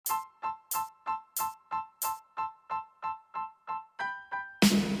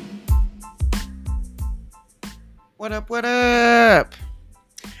What up, what up?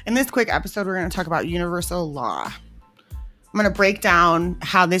 In this quick episode, we're going to talk about universal law. I'm going to break down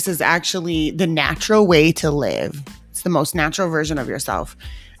how this is actually the natural way to live. It's the most natural version of yourself.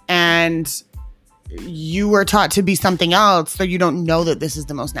 And you were taught to be something else, so you don't know that this is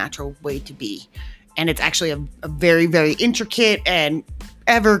the most natural way to be. And it's actually a very, very intricate and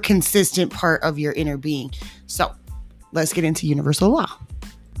ever consistent part of your inner being. So let's get into universal law.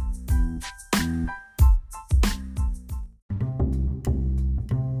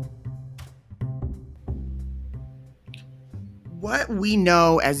 What we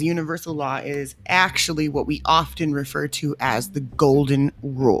know as universal law is actually what we often refer to as the golden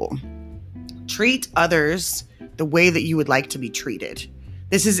rule. Treat others the way that you would like to be treated.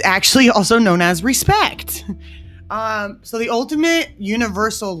 This is actually also known as respect. So the ultimate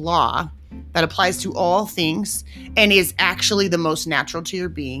universal law that applies to all things and is actually the most natural to your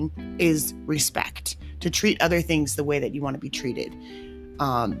being is respect. To treat other things the way that you want to be treated.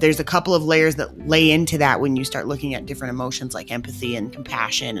 There's a couple of layers that lay into that when you start looking at different emotions like empathy and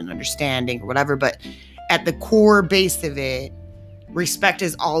compassion and understanding or whatever. But at the core base of it, respect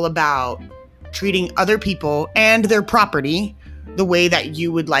is all about treating other people and their property the way that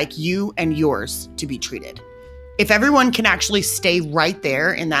you would like you and yours to be treated. If everyone can actually stay right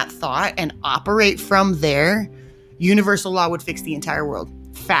there in that thought and operate from there, universal law would fix the entire world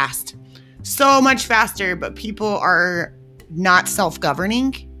fast. So much faster, but people are not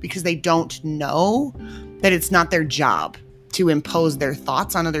self-governing because they don't know that it's not their job to impose their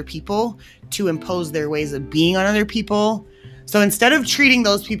thoughts on other people, to impose their ways of being on other people. So instead of treating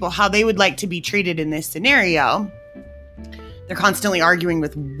those people how they would like to be treated in this scenario, they're constantly arguing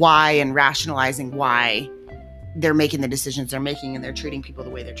with why and rationalizing why they're making the decisions they're making and they're treating people the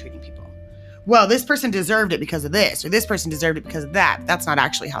way they're treating people. Well, this person deserved it because of this, or this person deserved it because of that. That's not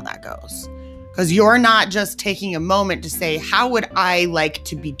actually how that goes. Because you're not just taking a moment to say, how would I like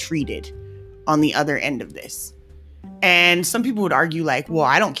to be treated on the other end of this? And some people would argue like, well,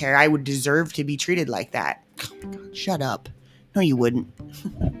 I don't care. I would deserve to be treated like that. Oh my God, shut up. No, you wouldn't.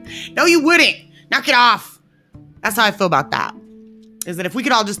 No, you wouldn't. Knock it off. That's how I feel about that. Is that if we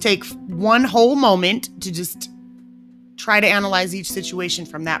could all just take one whole moment to just try to analyze each situation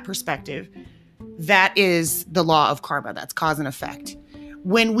from that perspective, that is the law of karma. That's cause and effect.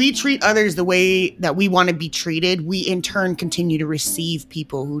 When we treat others the way that we want to be treated, we in turn continue to receive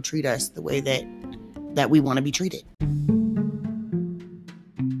people who treat us the way that we want to be treated.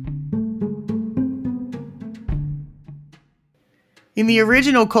 In the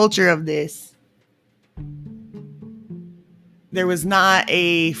original culture of this, there was not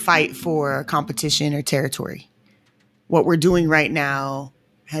a fight for competition or territory. What we're doing right now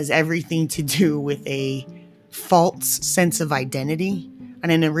has everything to do with a false sense of identity.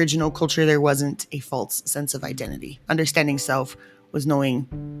 And in original culture, there wasn't a false sense of identity. Understanding self was knowing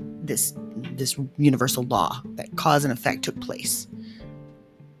this universal law that cause and effect took place.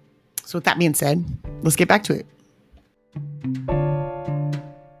 So with that being said, let's get back to it.